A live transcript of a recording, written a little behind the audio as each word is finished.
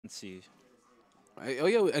Let's see. Oh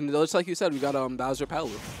yeah, and just like you said, we got Bowser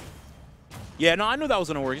Palu. Yeah, no, I knew that was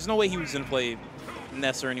gonna work. There's no way he was gonna play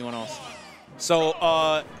Ness or anyone else.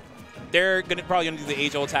 So they're probably gonna do the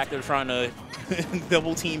age-old attack. They're trying to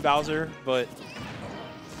double team Bowser, but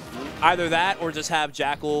either that or just have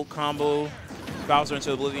Jakal combo Bowser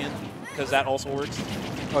into Oblivion, because that also works.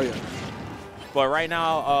 Oh yeah. But right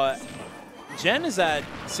now, Jen is at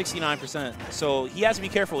 69%, so he has to be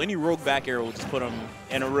careful. Any rogue back arrow will just put him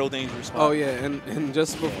in a real dangerous spot. Oh yeah, and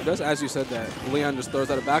just as you said that, LeoN just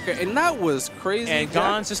throws out a back arrow, and that was crazy. And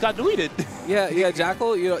Gons just got deleted. Yeah,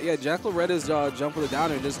 Jakal, Jakal read his jump with a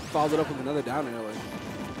downer and just followed it up with another downer. Like,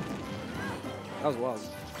 that was wild.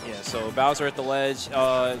 Yeah, so Bowser at the ledge.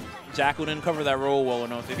 Jakal didn't cover that roll well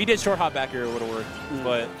enough. If he did short hop back here, it would have worked.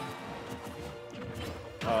 But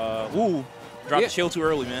ooh, dropped the shield too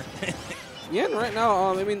early, man. Yeah, and right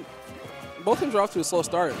now, I mean, both teams are off to a slow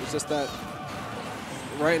start. It's just that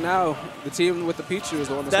right now, the team with the Pichu is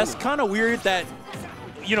the one that's kind of weird that,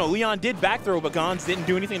 LeoN did back throw, but Gons didn't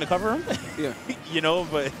do anything to cover him. Yeah.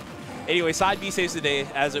 But anyway, side B saves the day,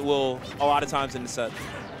 as it will a lot of times in the set.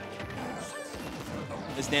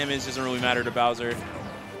 This damage doesn't really matter to Bowser.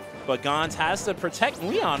 But Gons has to protect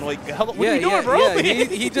LeoN. Like, what are you doing, bro? Yeah,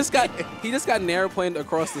 he just got airplaned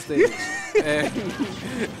across the stage. And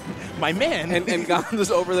my man. And Gons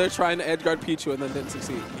was over there trying to edgeguard Pichu and then didn't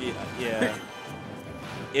succeed. Yeah.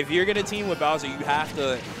 If you're gonna team with Bowser, you have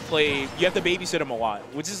to babysit him a lot,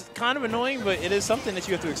 which is kind of annoying, but it is something that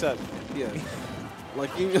you have to accept. Yeah.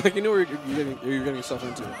 Like you know where you're getting yourself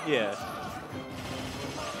into. Yeah.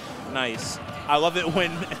 Nice. I love it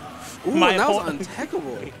when that was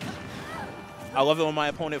untechable. I love it when my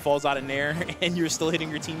opponent falls out of nair and you're still hitting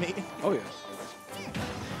your teammate. Oh, yeah.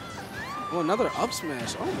 Oh, another up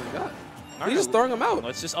smash. Oh, my God. He's just throwing him out.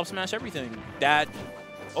 Let's just up smash everything.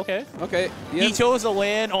 Okay. Okay. Yeah. He chose to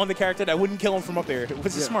land on the character that wouldn't kill him from up there,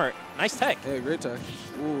 which is smart. Nice tech. Yeah, great tech.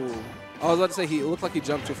 Ooh. I was about to say, it looked like he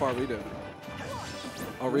jumped too far. Redo.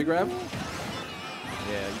 Oh, re-grab?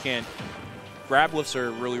 Yeah, you can't. Grab lifts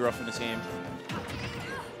are really rough in this game.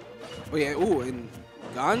 Oh, yeah. Ooh, and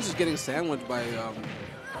Gons is getting sandwiched by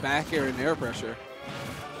back air and air pressure.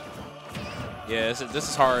 Yeah, this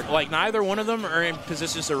is hard. Like, neither one of them are in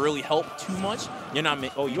positions to really help too much. You're not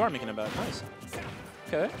you are making it back. Nice.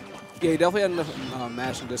 Okay. Yeah, he definitely had enough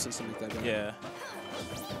mash and distance to make that back. Yeah.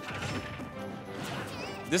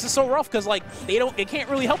 This is so rough because, like, they can't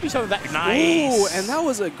really help each other that nice. Ooh, and that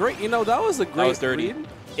was a great, that was a great That was dirty. read.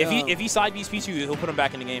 If he side B's Pichu, he'll put him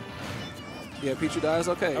back in the game. Yeah, Pichu dies.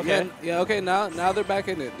 Okay. Okay. Now they're back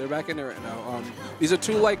in it. They're back in it right now. These are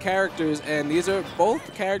two light characters, and these are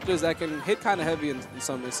both characters that can hit kind of heavy in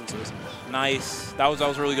some instances. Nice. That was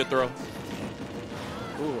a really good throw.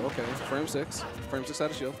 Ooh. Okay. Frame 6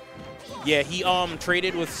 out of shield. Yeah, he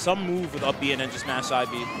traded with some move with up B and then just smash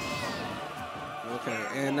side B. Okay.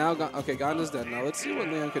 And now Gond is dead. Now let's see what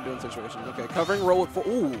LeoN can do in situation. Okay. Covering roll with 4.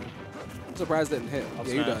 Ooh. I'm surprised it didn't hit. Up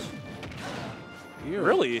yeah, you're done. You're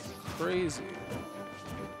really? Crazy.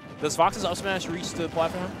 Does Fox's up smash reach the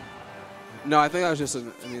platform? No, I think that was just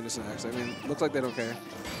an accident. I mean, looks like they don't care.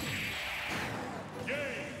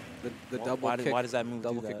 The double kick. Why does that move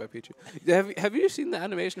double do kick that? by Pichu? Have you seen the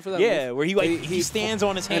animation for that? Yeah, move? where he stands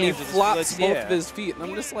on his hands and he flops both of his feet, and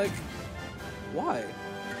I'm just like, why?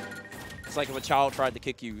 It's like if a child tried to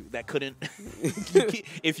kick you that couldn't.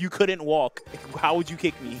 If you couldn't walk, how would you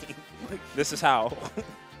kick me? This is how.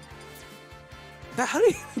 How do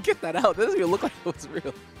you get that out? That doesn't even look like it was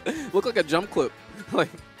real. Look like a jump clip. Like,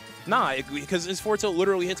 nah, because his forward tilt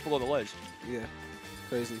literally hits below the ledge. Yeah,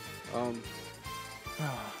 crazy.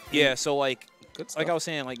 Yeah, so like I was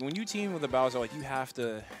saying, like when you team with a Bowser, like you have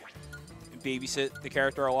to babysit the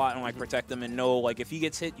character a lot and like protect them and know like if he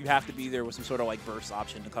gets hit, you have to be there with some sort of like burst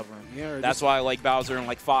option to cover him. Yeah, that's why like Bowser and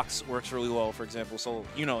like Fox works really well, for example. So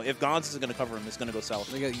if Gons is going to cover him, it's going to go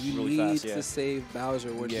south. You really need fast, to save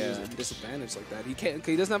Bowser when he's at a disadvantage like that. He can't.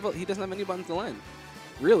 He doesn't have any buttons to land.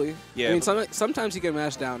 Really? Yeah. I mean, sometimes he can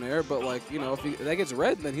mash down there, but like if that gets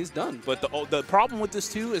red, then he's done. But the problem with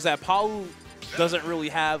this too is that Palu doesn't really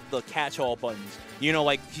have the catch-all buttons.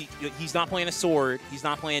 Like he's not playing a sword. He's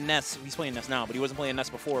not playing Ness. He's playing Ness now, but he wasn't playing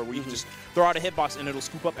Ness before, where you can just throw out a hitbox and it'll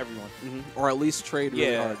scoop up everyone. Or at least trade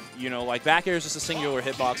really hard. Like back air is just a singular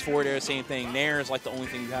hitbox. Forward air, same thing. Nair is like the only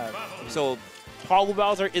thing you have. So Palu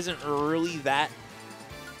Bowser isn't really that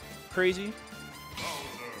crazy.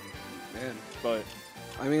 Man. But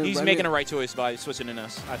I mean, he's making a right choice by switching to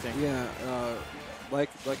Ness, I think. Yeah.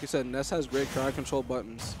 Like you said, Ness has great crowd control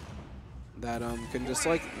buttons that can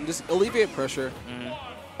just alleviate pressure.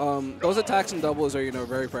 Those attacks and doubles are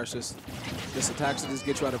very precious. Just attacks that just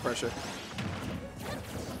get you out of pressure.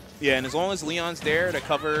 Yeah, and as long as LeoN's there to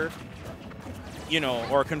cover, you know,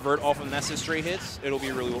 or convert off of Ness's straight hits, it'll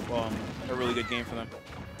be really a really good game for them.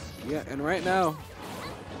 Yeah, and right now,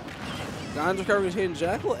 Gon's recovery hitting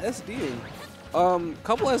Jakal SDing.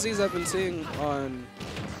 Couple SDs I've been seeing on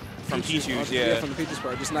from Pichu's, yeah, from the Pichu's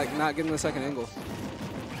part, just not getting the second angle.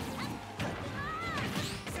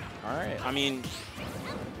 All right, I mean,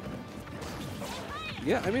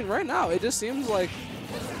 yeah, I mean right now it just seems like.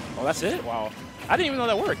 Oh, that's it. Wow, I didn't even know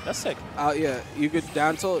that worked. That's sick. Yeah, you could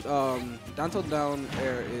down tilt down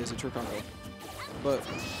air is a true combo, but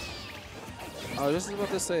I was just about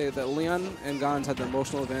to say that LeoN and Gonz had the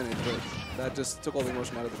emotional advantage, but that just took all the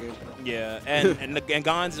emotion out of the game. Yeah, and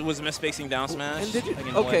Gonz was misspacing down smash. And did you,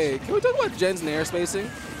 okay, can we talk about Jen's nair spacing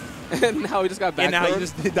and how he just got back? And now he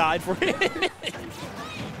just died for it.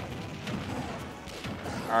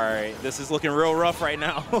 All right, this is looking real rough right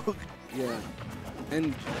now. Yeah,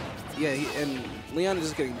 and yeah, and LeoN is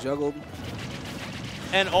just getting juggled.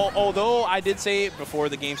 And although I did say before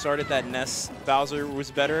the game started that Ness Bowser was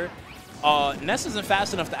better, Ness isn't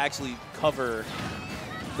fast enough to actually cover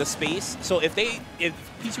the space. So if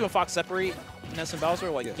Pichu and Fox separate Ness and Bowser,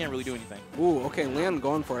 like, you can't really do anything. Ooh, okay, LeoN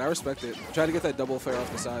going for it. I respect it. Try to get that double fair off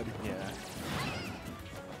the side. Yeah.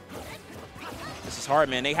 This is hard,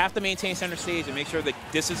 man. They have to maintain center stage and make sure the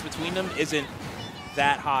distance between them isn't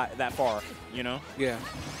that far, you know? Yeah.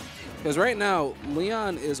 Because right now,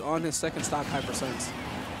 LeoN is on his second stock high percents.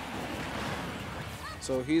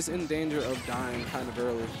 So he's in danger of dying kind of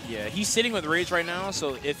early. Yeah, he's sitting with Rage right now,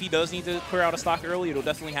 so if he does need to clear out a stock early, it'll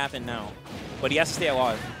definitely happen now. But he has to stay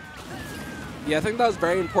alive. Yeah, I think that was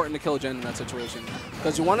very important to kill Jen in that situation.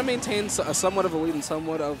 Because you want to maintain a somewhat of a lead and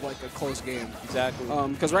somewhat of like a close game. Exactly.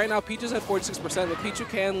 Because right now, Pichu's at 46%, but Pichu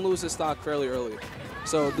can lose his stock fairly early.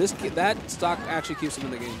 So that stock actually keeps him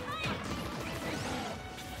in the game.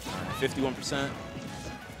 51%.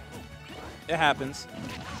 It happens.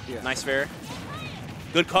 Yeah. Nice fair.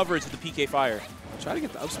 Good coverage with the PK fire. Try to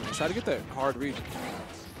get the up smash. Try to get that hard read.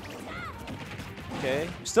 Okay.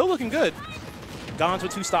 Still looking good. Gonz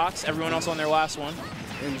with 2 stocks. Everyone else on their last one.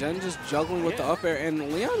 And Jen just juggling with the up air. And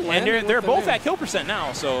LeoN and they're both at kill percent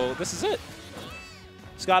now, so this is it.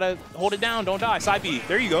 Just got to hold it down. Don't die. Side B.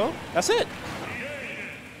 There you go. That's it.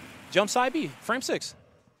 Jump side B. Frame 6.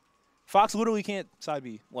 Fox literally can't side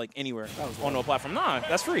B, like, anywhere on no platform. Nah,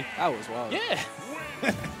 that's free. That was wild. Yeah.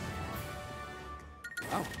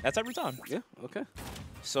 Wow. That's every time. Yeah, okay.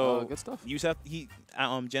 So good stuff. You just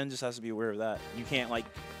have Jen just has to be aware of that. You can't like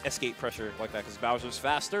escape pressure like that because Bowser's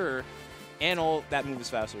faster, and all that move is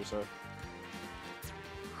faster. So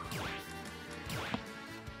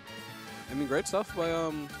I mean, great stuff by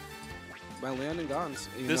LeoN and Gonz.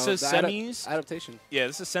 This is semis adaptation. Yeah,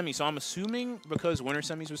 this is semis. So I'm assuming because winter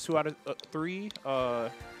semis was 2 out of 3. Yeah,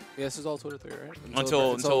 this is all 2 out of 3, right?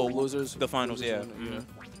 Until losers. The finals. Losers Yeah.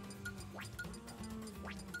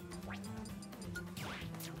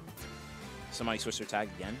 Somebody switched their tag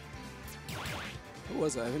again. Who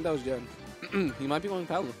was that? I think that was Jen. He might be going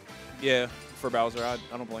Palu. Yeah, for Bowser. I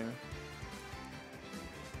don't blame him.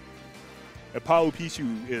 And Palu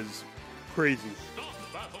Pichu is crazy.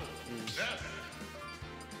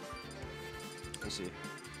 We'll see.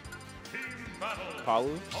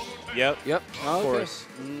 Palu? Yep. Yep. Of course.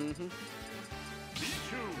 Mm-hmm.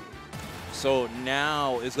 So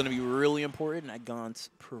now it's going to be really important that Gonz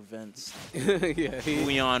prevents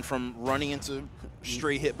LeoN from running into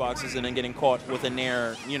straight hitboxes and then getting caught with a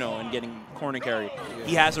nair, you know, and getting corner carry. Yeah.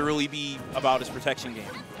 He has to really be about his protection game.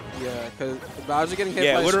 Yeah, because Bowser getting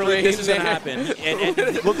hit by literally this is going to happen.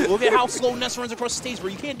 And look at how slow Ness runs across the stage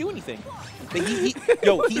where you can't do anything. He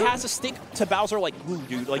has to stick to Bowser like glue,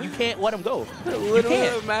 dude. Like, you can't let him go.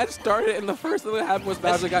 Literally, the match started and the first thing that happened was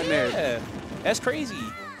Bowser got nared. Yeah, that's crazy.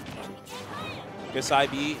 Good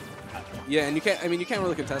side B. Yeah, and you can't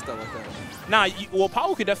really contest that like that. Nah, well,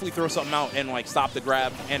 Palu could definitely throw something out and like stop the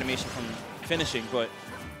grab animation from finishing, but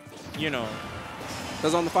you know,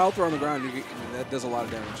 because on the foul throw on the ground, that does a lot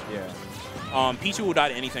of damage. Yeah. Pichu will die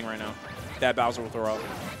to anything right now that Bowser will throw out.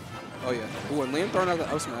 Oh yeah. Ooh, and LeoN throwing out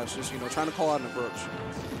the up smash, just trying to call out an approach.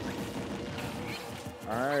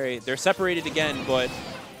 All right, they're separated again, but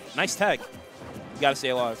nice tag. You gotta stay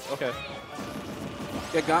alive. Okay.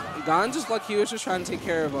 Yeah, Gonz just like he was just trying to take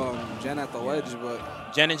care of Jen at the ledge,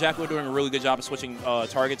 but Jen and Jakal are doing a really good job of switching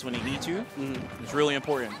targets when they need to. It's really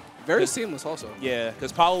important. Very seamless also. Yeah,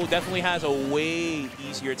 because Palu definitely has a way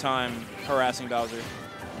easier time harassing Bowser.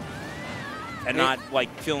 And not like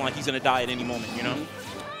feeling like he's gonna die at any moment, you know?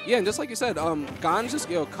 Yeah, and just like you said, Gonz just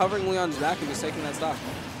covering LeoN's back and just taking that stock.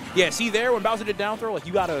 Yeah, see there when Bowser did down throw, like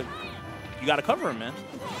you gotta cover him, man.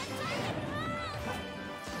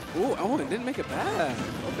 Ooh, oh, it didn't make it bad.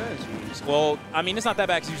 Okay. Well, I mean, it's not that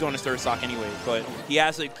bad because he was on his third stock anyway, but he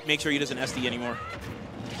has to make sure he doesn't SD anymore.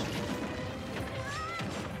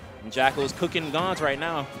 And Jakal is cooking Gons right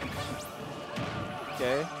now.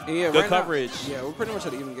 Okay. Yeah, good coverage. Yeah, we're pretty much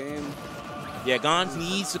at an even game. Yeah, Gons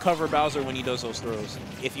needs to cover Bowser when he does those throws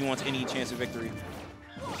if he wants any chance of victory.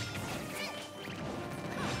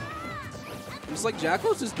 It's like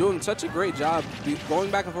Jakal's just doing such a great job going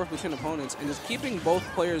back and forth between opponents and just keeping both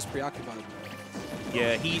players preoccupied.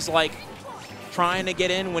 Yeah, he's like trying to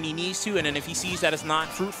get in when he needs to, and then if he sees that it's not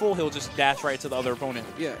fruitful, he'll just dash right to the other opponent.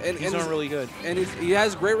 Yeah, and he's doing really good. And he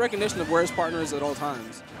has great recognition of where his partner is at all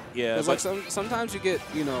times. Yeah, because like sometimes you get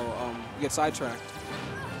get sidetracked.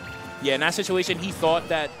 Yeah, in that situation, he thought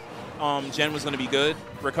that Jen was going to be good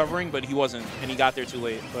recovering, but he wasn't, and he got there too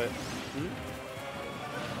late. But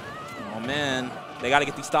oh man, they got to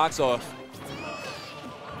get these stocks off.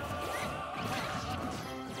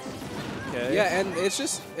 Okay. Yeah, and it's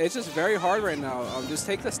just very hard right now. Just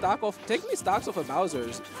taking these stocks off of Bowser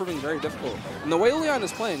is proving very difficult. And the way LeoN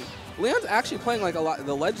is playing, LeoN's actually playing like the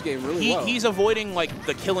ledge game really well. He's avoiding like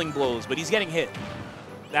the killing blows, but he's getting hit.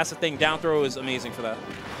 That's the thing. Down throw is amazing for that.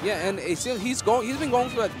 Yeah, and he's been going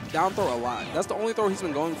for that down throw a lot. That's the only throw he's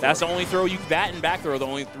been going for. That's the only throw that and back throw are the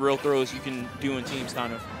only real throws you can do in teams,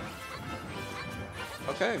 kind of.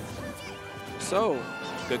 Okay. So.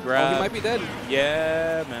 Good grab. Oh, he might be dead.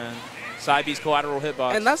 Yeah, man. Side B's collateral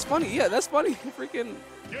hitbox. And that's funny. Yeah, that's funny. Freaking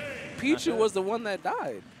Pichu was the one that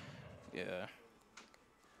died. Yeah.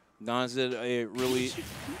 Gons did a really...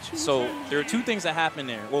 So there are two things that happened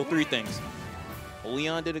there. Well, three things.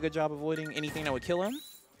 LeoN did a good job avoiding anything that would kill him.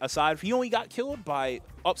 Aside, he only got killed by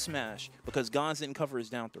up smash because Gons didn't cover his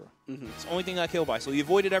down throw. It's the only thing that got killed by. So he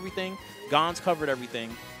avoided everything. Gons covered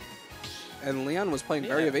everything. And LeoN was playing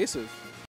very evasive.